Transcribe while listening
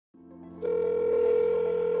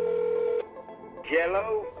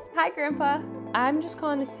Jello? Hi, Grandpa. I'm just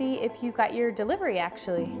calling to see if you got your delivery,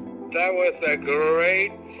 actually. That was a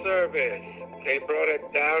great service. They brought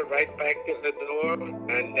it down right back to the door,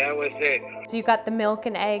 and that was it. So you got the milk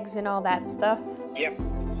and eggs and all that stuff? Yep,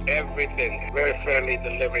 everything. Very friendly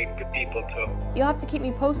delivery to people, too. You'll have to keep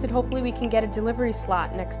me posted. Hopefully we can get a delivery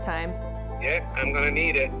slot next time. Yeah, I'm gonna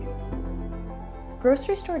need it.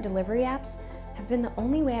 Grocery store delivery apps have been the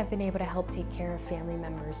only way I've been able to help take care of family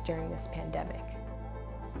members during this pandemic.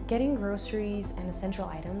 Getting groceries and essential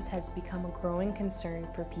items has become a growing concern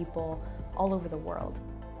for people all over the world.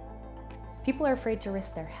 People are afraid to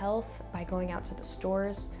risk their health by going out to the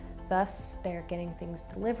stores, thus they're getting things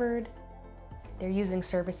delivered. They're using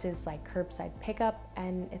services like curbside pickup,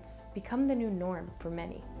 and it's become the new norm for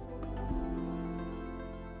many.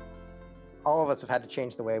 All of us have had to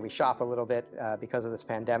change the way we shop a little bit because of this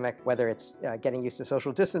pandemic, whether it's getting used to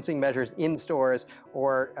social distancing measures in stores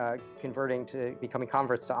or converting to becoming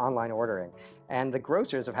converts to online ordering. And the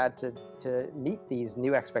grocers have had to meet these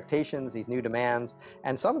new expectations, these new demands,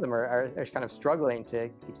 and some of them are kind of struggling to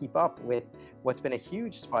keep up with what's been a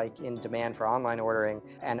huge spike in demand for online ordering,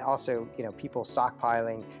 and also, people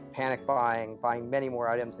stockpiling, panic buying many more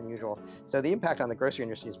items than usual. So the impact on the grocery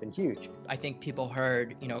industry has been huge. I think people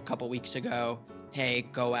heard, a couple weeks ago, hey,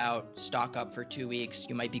 go out, stock up for 2 weeks.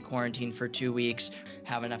 You might be quarantined for 2 weeks,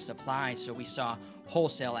 have enough supply. So we saw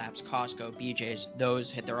wholesale apps, Costco, BJ's, those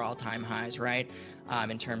hit their all-time highs, right?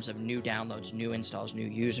 In terms of new downloads, new installs, new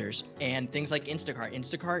users. And things like Instacart.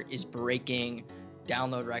 Instacart is breaking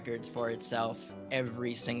download records for itself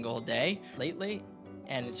every single day lately.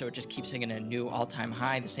 And so it just keeps hitting a new all-time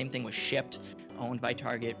high. The same thing with Shipped, owned by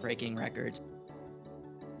Target, breaking records.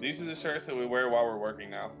 These are the shirts that we wear while we're working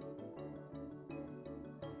now.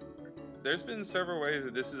 There's been several ways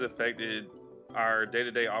that this has affected our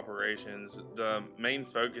day-to-day operations. The main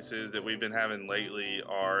focuses that we've been having lately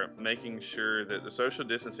are making sure that the social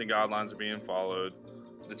distancing guidelines are being followed.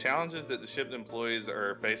 The challenges that the Shipped employees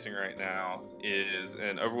are facing right now is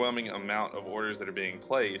an overwhelming amount of orders that are being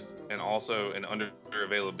placed, and also an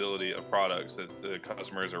under-availability of products that the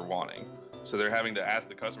customers are wanting. So they're having to ask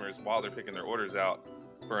the customers while they're picking their orders out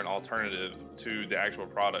for an alternative to the actual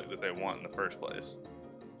product that they want in the first place.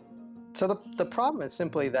 So the problem is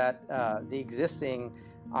simply that the existing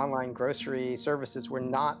online grocery services were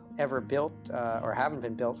not ever built or haven't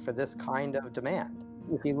been built for this kind of demand.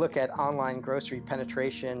 If you look at online grocery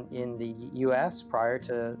penetration in the US prior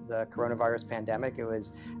to the coronavirus pandemic, it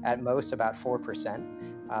was at most about 4%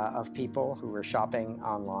 of people who were shopping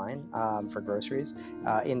online for groceries.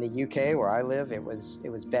 In the UK, where I live, it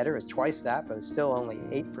was better. It was twice that, but it's still only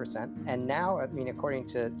 8%. And now, according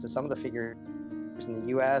to some of the figures in the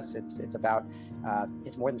U.S., it's about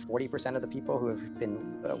it's more than 40% of the people who have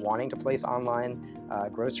been wanting to place online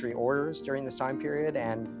grocery orders during this time period,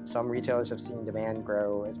 and some retailers have seen demand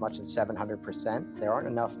grow as much as 700%. There aren't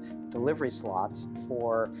enough delivery slots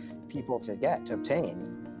for people to obtain.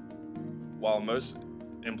 While most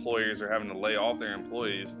employers are having to lay off their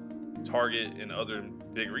employees, Target and other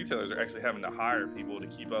big retailers are actually having to hire people to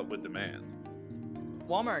keep up with demand.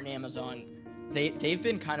 Walmart and Amazon, they've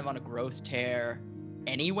been kind of on a growth tear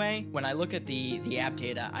anyway. When I look at the app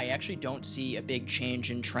data, I actually don't see a big change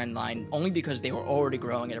in trend line, only because they were already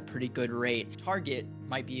growing at a pretty good rate. Target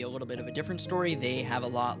might be a little bit of a different story. They have a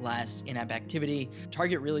lot less in-app activity.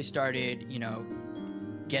 Target really started,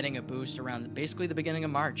 getting a boost around basically the beginning of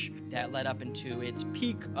March. That led up into its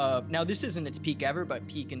peak of, now this isn't its peak ever, but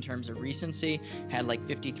peak in terms of recency, had like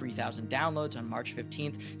 53,000 downloads on March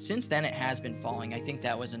 15th. Since then, it has been falling. I think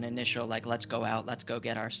that was an initial, let's go out, let's go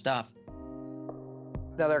get our stuff.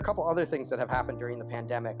 Now, there are a couple other things that have happened during the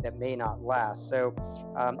pandemic that may not last. So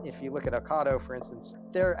if you look at Ocado, for instance,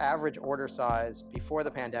 their average order size before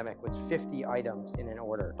the pandemic was 50 items in an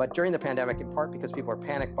order. But during the pandemic, in part because people are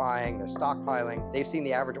panic buying, they're stockpiling, they've seen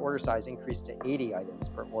the average order size increase to 80 items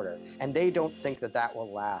per order. And they don't think that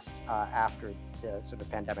will last after the sort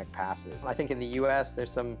of pandemic passes. I think in the US,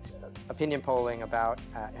 there's some opinion polling about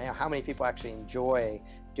how many people actually enjoy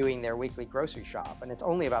doing their weekly grocery shop. And it's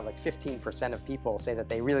only about 15% of people say that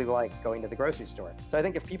they really like going to the grocery store. So I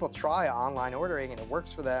think if people try online ordering and it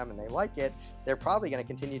works for them and they like it, they're probably going to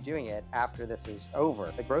continue doing it after this is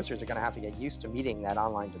over. The grocers are going to have to get used to meeting that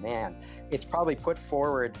online demand. It's probably put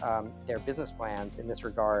forward their business plans in this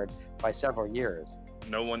regard by several years.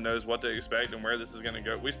 No one knows what to expect and where this is going to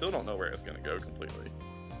go. We still don't know where it's going to go completely.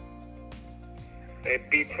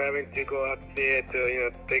 It beats having to go out there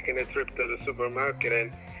to, taking a trip to the supermarket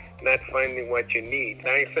and not finding what you need.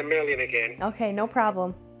 Thanks a million again. Okay, no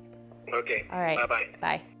problem. Okay. All right. Bye-bye.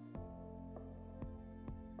 Bye.